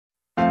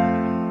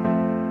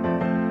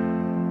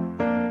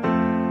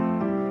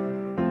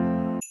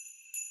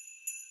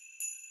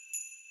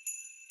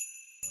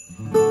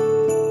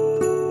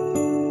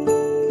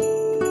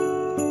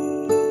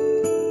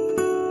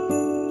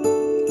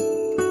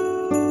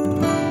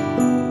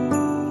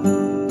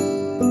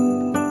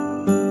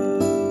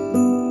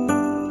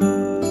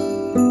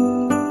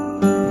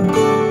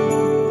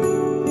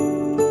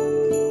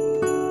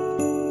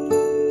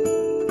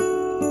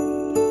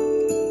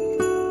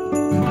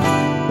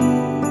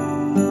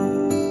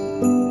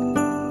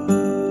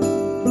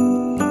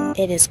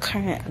It is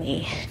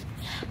currently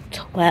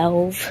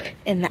 12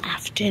 in the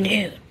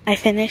afternoon. I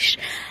finished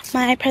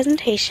my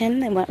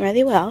presentation. It went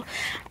really well.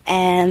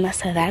 And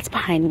so that's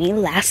behind me.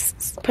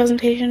 Last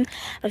presentation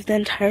of the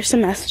entire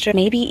semester.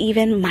 Maybe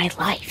even my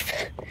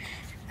life.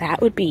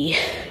 That would be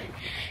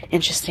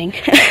interesting.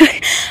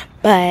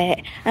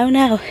 But, oh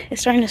no,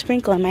 it's starting to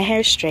sprinkle and my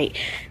hair's straight.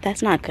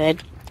 That's not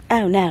good.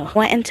 Oh no.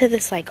 Went into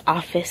this like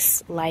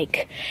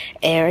office-like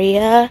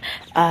area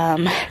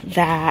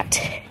that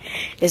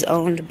is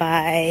owned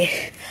by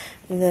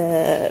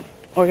the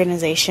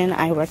organization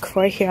I work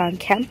for here on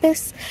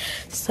campus.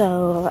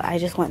 So I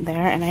just went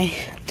there and I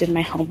did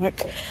my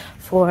homework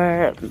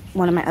for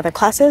one of my other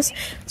classes.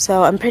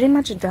 So I'm pretty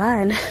much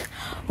done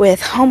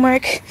with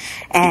homework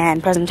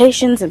and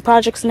presentations and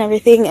projects and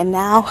everything, and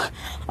now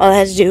all I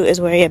have to do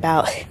is worry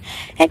about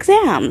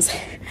exams.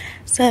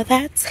 So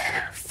that's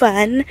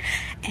fun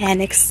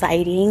and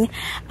exciting.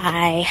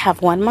 I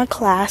have one more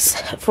class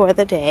for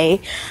the day.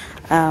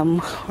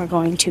 We're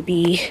going to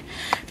be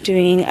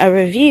doing a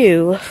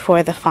review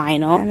for the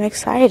final. I'm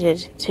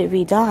excited to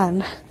be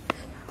done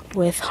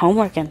with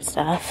homework and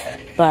stuff,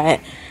 but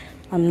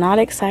I'm not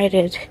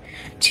excited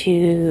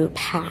to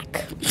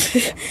pack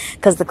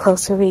because the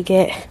closer we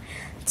get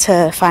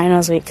to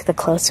finals week, the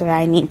closer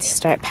I need to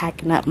start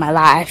packing up my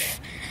life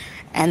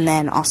and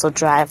then also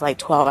drive like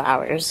 12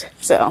 hours.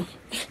 So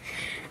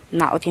I'm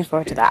not looking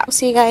forward to that. We'll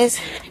see you guys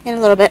in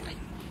a little bit.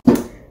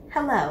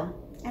 Hello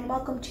and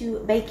welcome to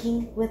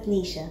Baking with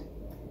Nisha.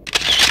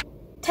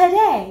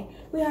 Today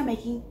we are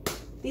making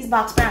these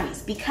box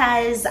brownies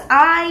because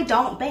I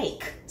don't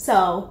bake.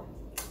 So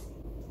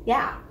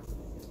yeah,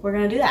 we're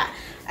gonna do that.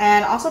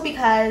 And also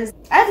because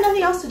I have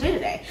nothing else to do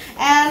today.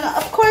 And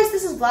of course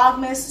this is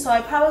Vlogmas, so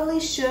I probably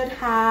should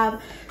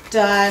have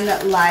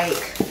done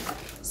like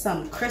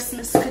some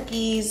Christmas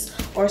cookies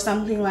or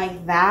something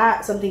like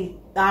that.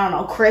 Something, I don't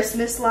know,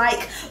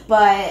 Christmas-like.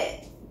 But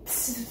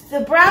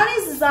the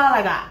brownies is all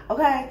I got,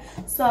 okay?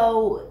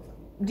 So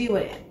deal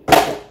with it.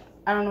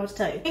 I don't know what to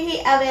tell you.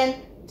 Preheat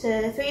oven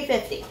to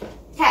 350.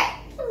 Okay.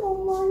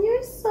 Oh,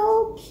 you're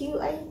so cute.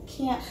 I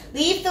can't.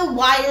 Leave the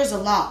wires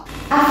alone.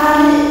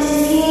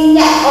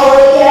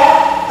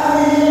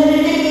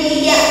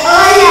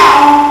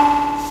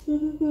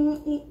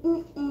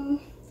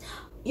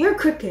 You're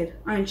crooked,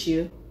 aren't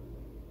you?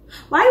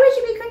 Why would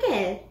you be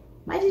crooked?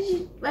 Why did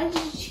you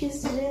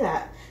choose to do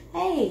that?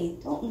 Hey,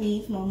 don't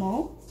leave,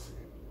 Momo.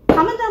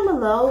 Comment down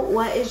below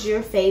what is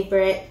your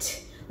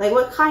favorite, like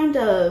what kind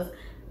of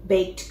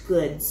baked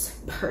goods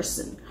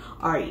person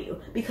are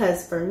you?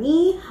 Because for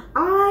me,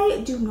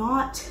 I do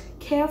not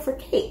care for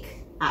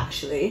cake,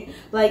 actually.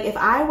 Like if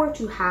I were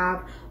to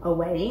have a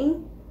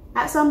wedding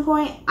at some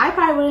point, I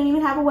probably wouldn't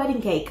even have a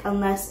wedding cake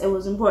unless it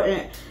was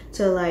important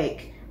to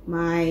like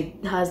my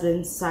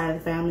husband's side of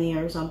the family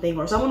or something,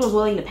 or someone was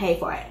willing to pay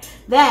for it.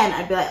 Then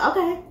I'd be like,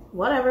 okay,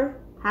 whatever.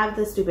 Have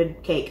the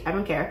stupid cake, I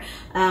don't care.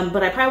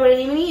 But I probably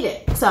wouldn't even eat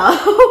it. So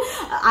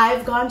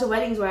I've gone to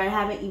weddings where I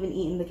haven't even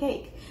eaten the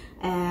cake.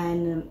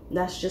 And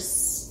that's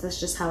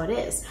just how it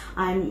is.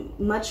 I'm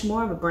much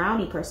more of a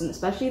brownie person,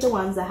 especially the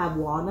ones that have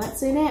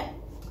walnuts in it.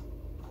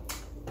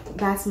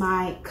 That's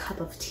my cup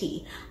of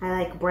tea. I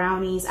like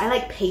brownies. I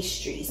like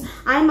pastries.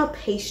 I'm a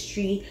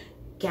pastry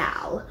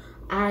gal.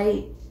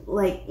 I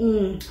like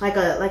like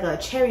a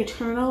cherry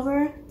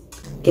turnover.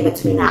 Give it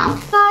to me now.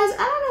 Guys, I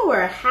don't know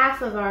where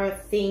half of our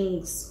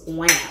things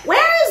went.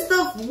 Where is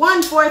the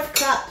 1/4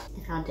 cup?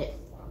 I found it.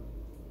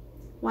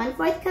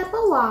 1/4 cup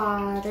of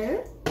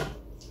water.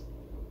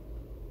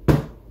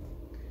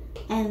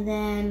 And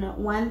then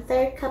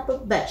 1/3 cup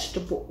of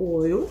vegetable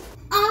oil.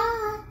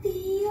 I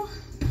feel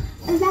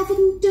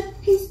lavender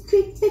is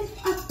creeping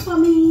up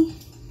on me.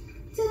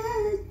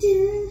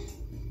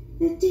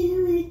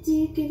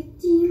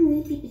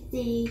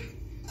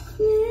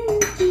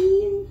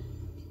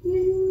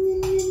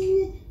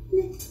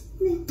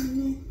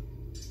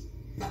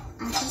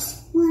 I just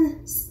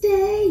wanna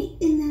stay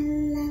in the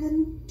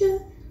lavender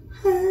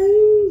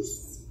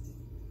house.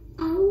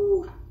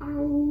 Oh,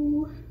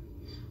 oh,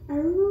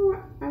 oh,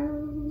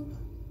 oh.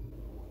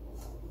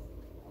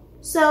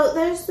 So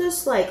there's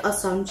this like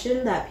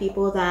assumption that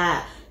people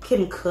that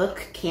can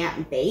cook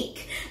can't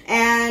bake,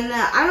 and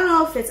I don't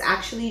know if it's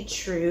actually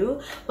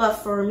true, but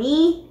for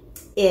me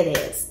it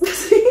is.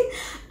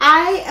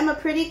 I am a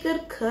pretty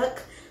good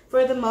cook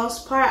for the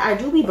most part. I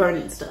do be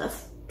burning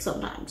stuff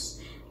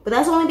sometimes, but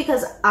that's only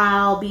because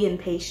I'll be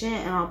impatient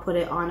and I'll put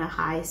it on a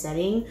high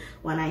setting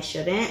when I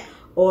shouldn't,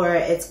 or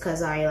it's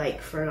because I like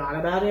forgot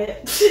about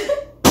it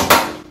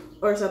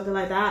or something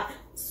like that.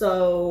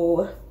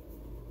 So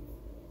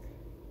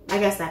I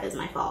guess that is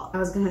my fault. I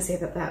was gonna say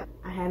that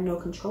I had no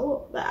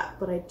control of that,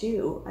 but I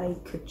do. I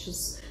could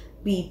just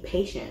be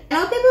patient. I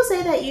know people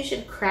say that you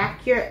should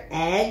crack your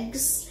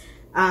eggs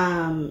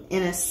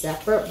in a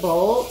separate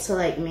bowl to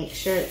like make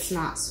sure it's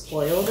not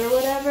spoiled or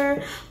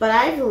whatever, but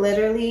I've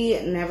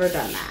literally never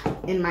done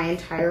that in my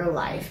entire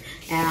life,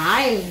 and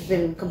I've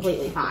been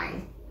completely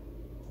fine.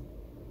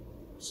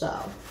 So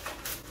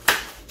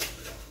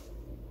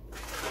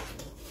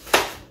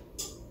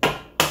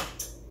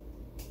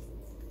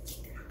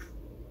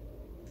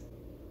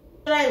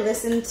Would I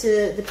listen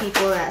to the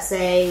people that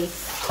say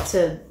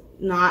to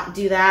not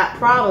do that?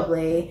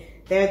 Probably.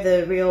 They're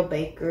the real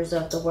bakers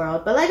of the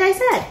world. But like I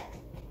said,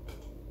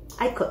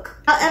 I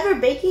cook.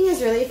 However, baking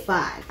is really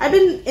fun. I've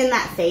been in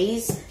that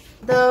phase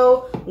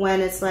though,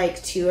 when it's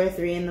like 2 or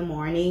 3 in the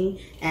morning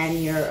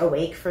and you're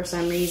awake for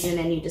some reason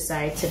and you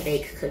decide to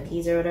bake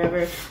cookies or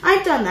whatever.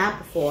 I've done that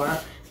before.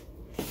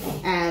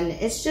 And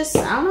it's just,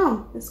 I don't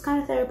know, it's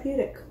kind of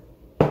therapeutic.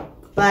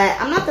 But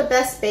I'm not the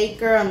best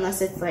baker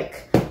unless it's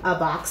like a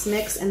box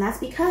mix, and that's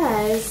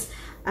because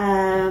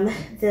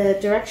the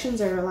directions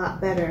are a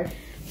lot better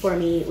for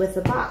me with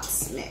the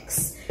box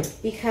mix,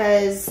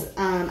 because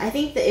I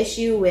think the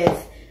issue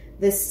with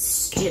this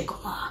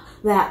stigma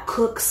that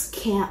cooks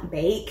can't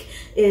bake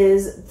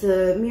is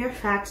the mere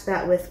fact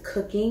that with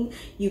cooking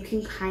you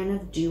can kind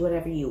of do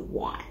whatever you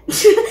want.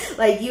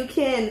 Like you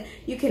can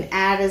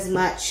add as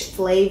much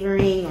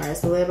flavoring or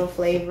as little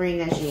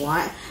flavoring as you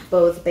want,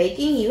 but with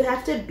baking you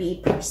have to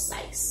be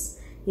precise,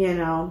 you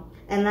know,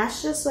 and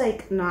that's just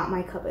like not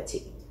my cup of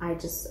tea. I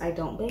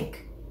don't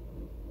bake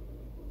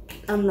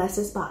unless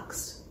it's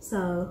boxed.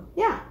 So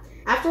yeah.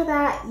 After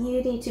that,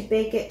 you need to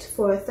bake it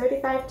for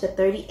 35 to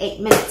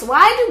 38 minutes.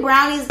 Why do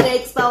brownies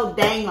bake so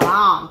dang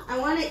long? I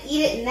want to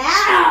eat it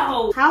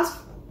now. How's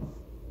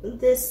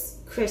this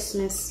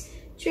Christmas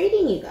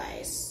treating you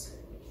guys?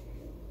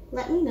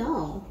 Let me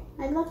know.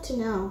 I'd love to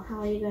know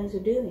how you guys are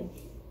doing.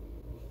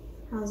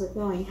 How's it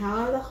going?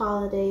 How are the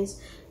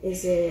holidays?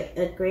 Is it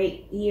a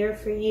great year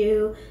for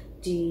you?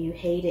 Do you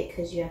hate it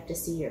because you have to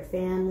see your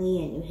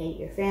family and you hate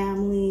your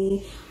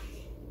family?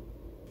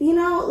 You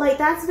know, like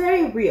that's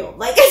very real.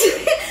 Like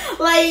it's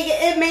like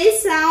it may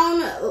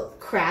sound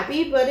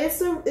crappy, but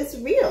it's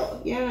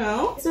real, you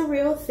know? It's a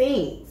real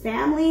thing.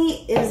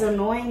 Family is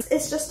annoying.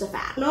 It's just a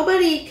fact.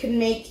 Nobody can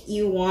make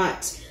you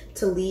want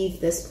to leave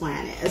this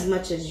planet as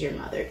much as your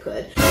mother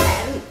could.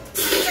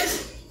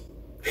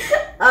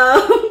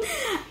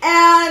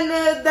 And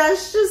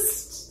that's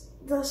just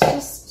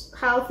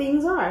how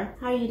things are.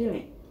 How are you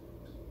doing?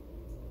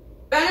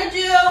 Gonna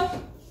do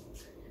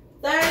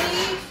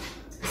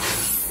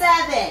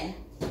 37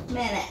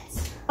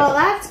 minutes. Well,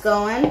 that's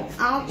going.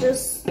 I'll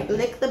just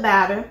lick the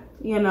batter,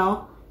 you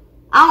know.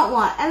 I don't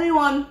want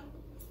anyone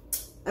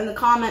in the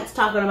comments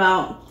talking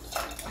about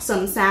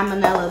some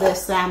salmonella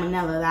this,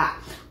 salmonella that.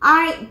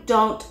 I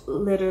don't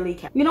literally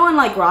care. You know in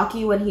like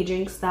Rocky when he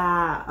drinks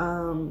that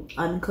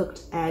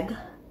uncooked egg?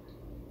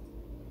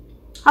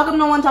 How come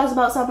no one talks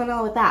about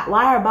salmonella with that?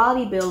 Why are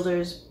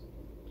bodybuilders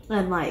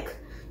and like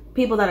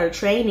people that are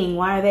training,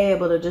 why are they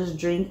able to just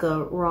drink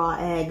a raw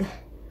egg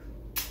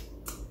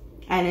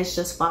and it's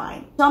just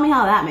fine? Tell me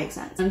how that makes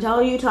sense.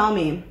 Until you tell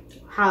me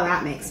how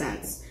that makes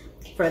sense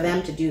for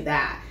them to do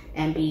that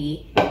and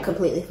be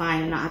completely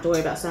fine and not have to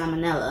worry about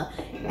salmonella,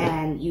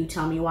 and you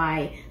tell me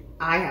why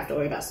I have to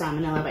worry about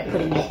salmonella by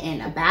putting it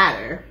in a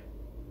batter.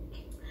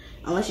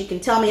 Unless you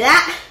can tell me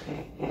that,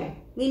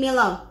 leave me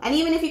alone. And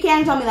even if you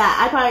can tell me that,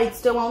 I probably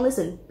still won't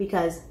listen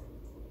because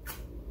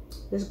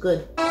it's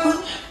good.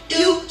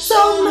 You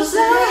so much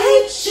I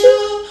hate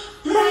you.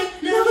 Right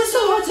now it's so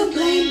hard to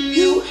blame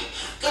you.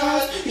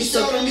 God, you're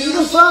so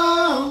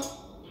beautiful.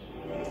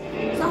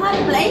 So hard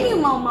to blame you,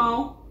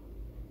 Momo.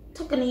 I'm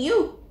talking to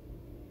you.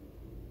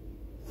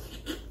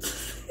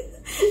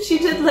 She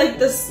did like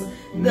this.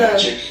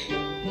 Magic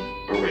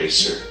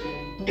eraser.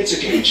 It's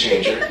a game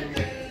changer.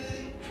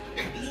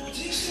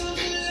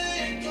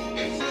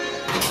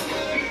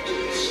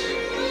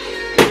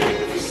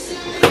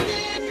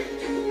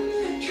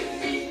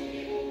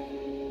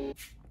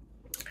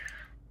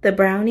 The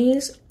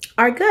brownies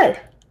are good.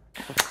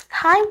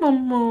 Hi,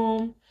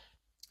 Momo.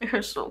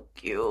 You're so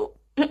cute.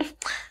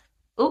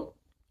 Oop.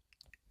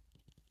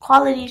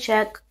 Quality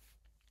check.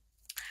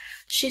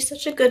 She's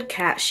such a good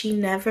cat. She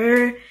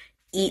never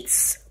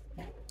eats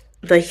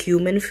the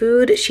human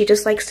food. She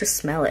just likes to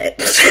smell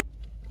it.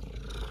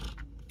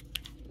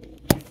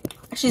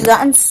 She's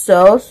gotten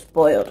so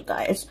spoiled,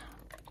 guys.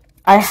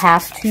 I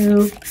have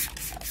to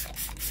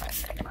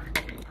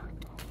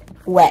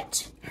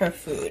wet her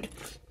food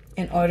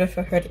in order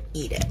for her to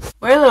eat it.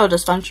 We're little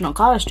dysfunctional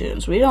college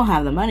students. We don't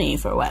have the money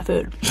for wet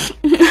food.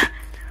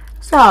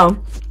 So,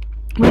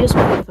 we just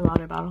went with a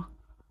water bottle.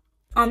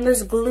 On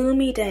this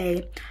gloomy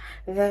day,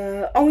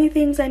 the only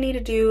things I need to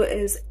do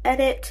is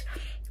edit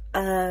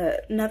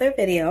another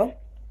video,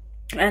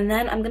 and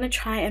then I'm gonna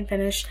try and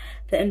finish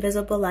The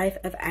Invisible Life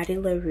of Addie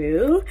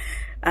LaRue.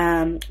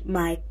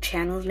 My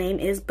channel's name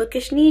is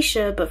Bookish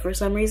Nisha, but for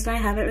some reason I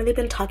haven't really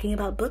been talking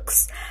about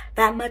books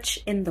that much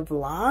in the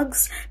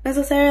vlogs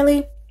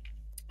necessarily.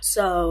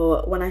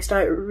 So when I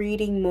start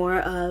reading more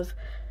of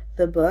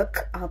the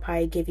book, I'll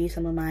probably give you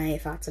some of my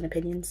thoughts and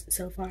opinions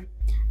so far.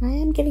 I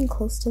am getting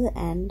close to the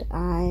end.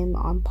 I'm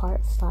on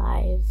part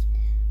 5,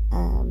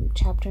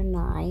 chapter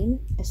 9.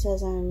 It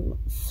says I'm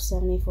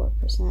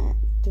 74%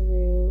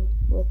 through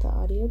with the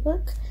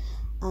audiobook.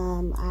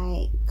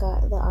 I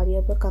got the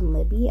audiobook on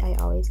Libby. I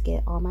always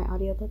get all my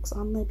audiobooks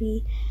on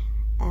Libby.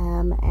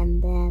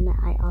 And then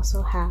I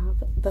also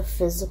have the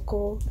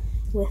physical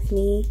with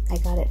me. I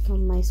got it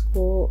from my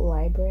school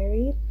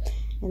library.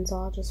 and so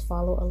I'll just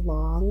follow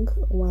along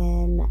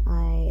when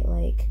I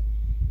like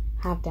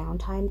have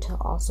downtime to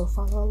also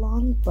follow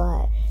along.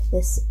 But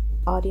this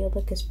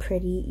audiobook is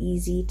pretty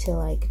easy to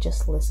like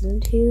just listen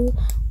to.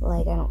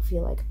 Like I don't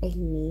feel like I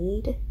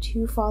need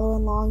to follow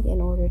along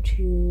in order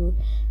to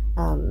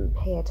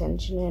pay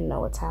attention and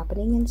know what's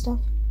happening and stuff,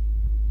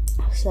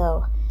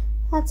 so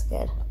that's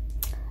good.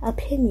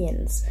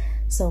 Opinions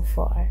so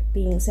far,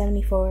 being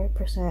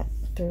 74%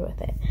 through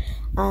with it.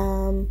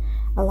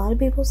 A lot of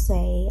people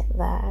say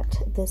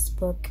that this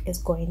book is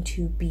going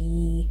to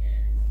be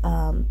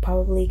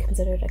probably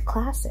considered a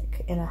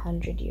classic in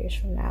 100 years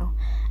from now,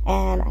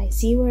 and I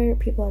see where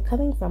people are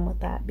coming from with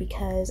that,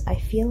 because I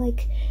feel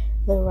like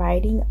the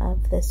writing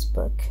of this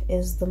book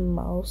is the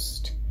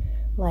most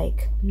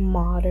like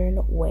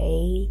modern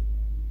way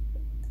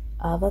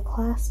of a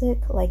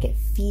classic. Like it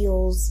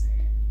feels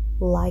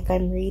like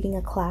I'm reading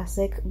a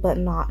classic but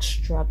not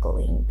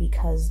struggling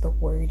because the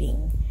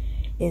wording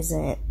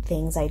isn't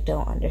things I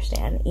don't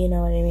understand, you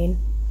know what I mean?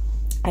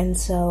 And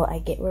so I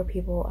get where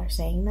people are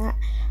saying that,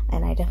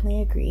 and I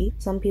definitely agree.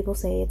 Some people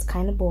say it's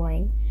kind of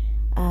boring,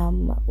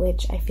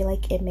 which I feel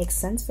like it makes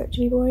sense for it to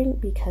be boring,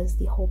 because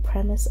the whole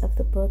premise of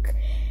the book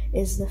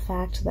is the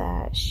fact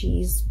that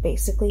she's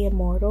basically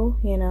immortal,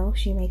 you know?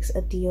 She makes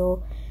a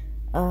deal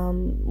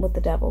with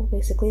the devil,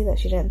 basically, that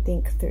she didn't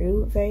think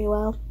through very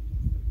well.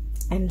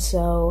 And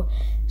so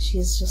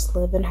she's just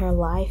living her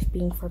life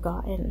being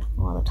forgotten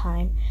all the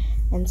time.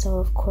 And so,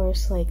 of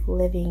course, like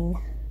living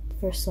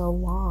for so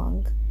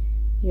long,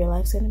 your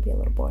life's gonna be a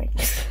little boring.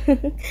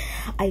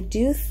 I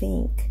do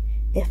think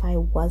if I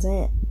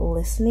wasn't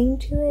listening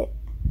to it,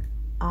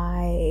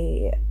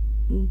 I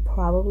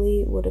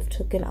probably would have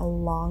taken a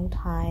long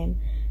time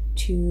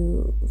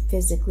to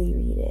physically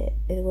read it.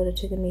 It would have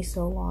taken me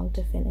so long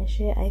to finish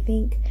it. I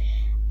think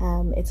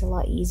it's a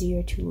lot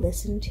easier to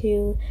listen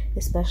to,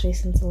 especially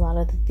since a lot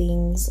of the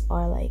things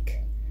are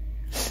like,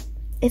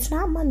 it's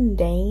not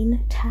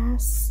mundane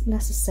tasks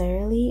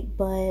necessarily,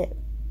 but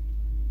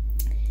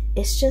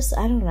it's just,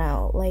 I don't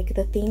know, like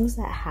the things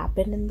that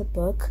happen in the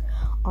book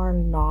are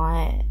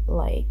not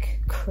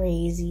like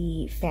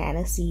crazy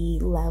fantasy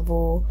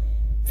level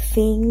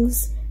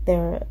things.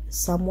 They're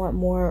somewhat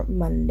more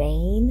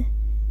mundane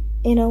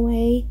in a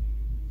way.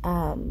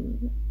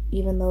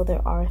 Even though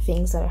there are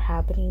things that are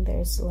happening,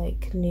 there's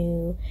like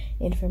new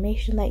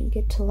information that you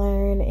get to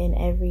learn in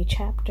every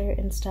chapter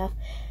and stuff.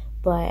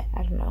 But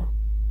I don't know,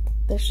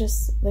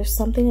 there's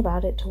something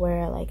about it to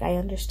where like I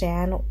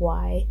understand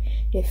why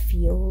it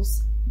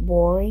feels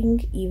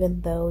boring,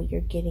 even though you're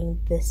getting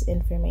this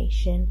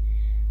information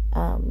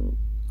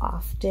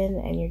often,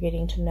 and you're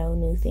getting to know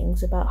new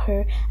things about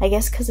her. I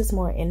guess because it's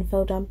more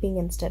info dumping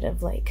instead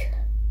of like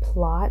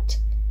plot,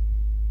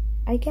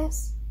 I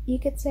guess you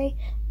could say.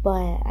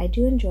 But I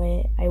do enjoy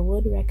it. I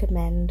would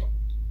recommend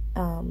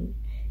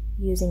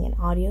using an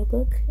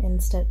audiobook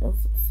instead of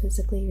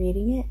physically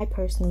reading it. I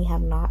personally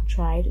have not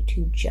tried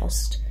to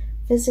just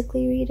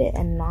physically read it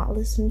and not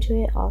listen to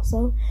it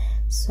also,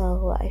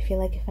 so I feel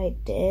like if I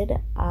did,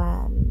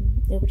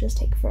 it would just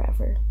take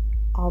forever.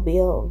 I'll be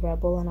a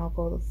rebel and I'll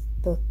go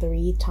the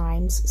 3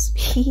 times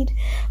speed,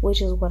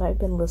 which is what I've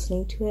been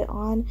listening to it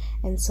on,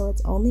 and so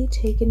it's only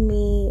taken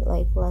me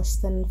like less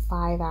than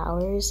 5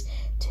 hours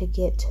to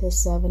get to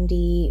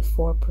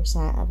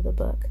 74% of the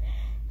book.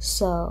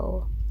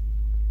 So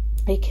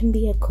it can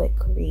be a quick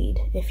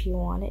read if you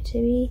want it to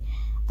be.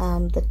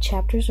 The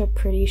chapters are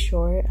pretty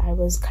short. I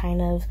was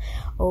kind of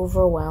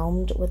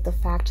overwhelmed with the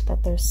fact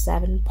that there's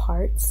 7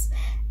 parts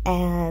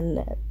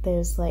and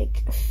there's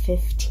like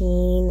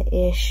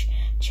 15-ish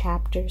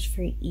chapters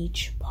for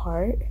each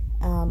part,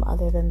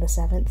 other than the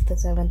 7th. The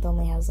 7th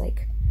only has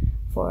like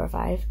 4 or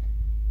 5,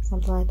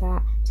 something like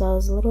that. So I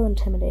was a little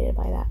intimidated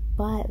by that.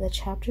 But the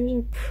chapters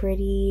are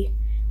pretty,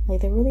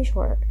 like, they're really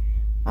short.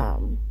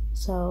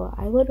 So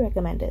I would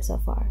recommend it so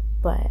far,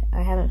 but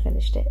I haven't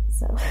finished it,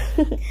 so.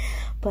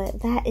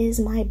 But that is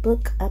my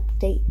book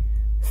update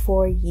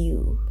for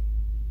you.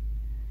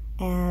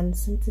 And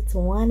since it's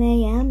 1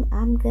 a.m.,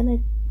 I'm gonna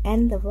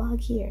end the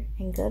vlog here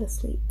and go to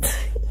sleep.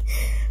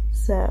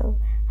 So,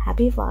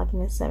 happy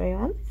Vlogmas,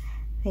 everyone.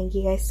 Thank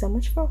you guys so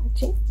much for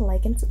watching.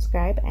 Like and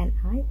subscribe, and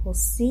I will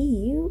see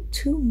you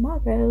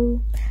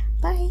tomorrow.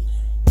 Bye.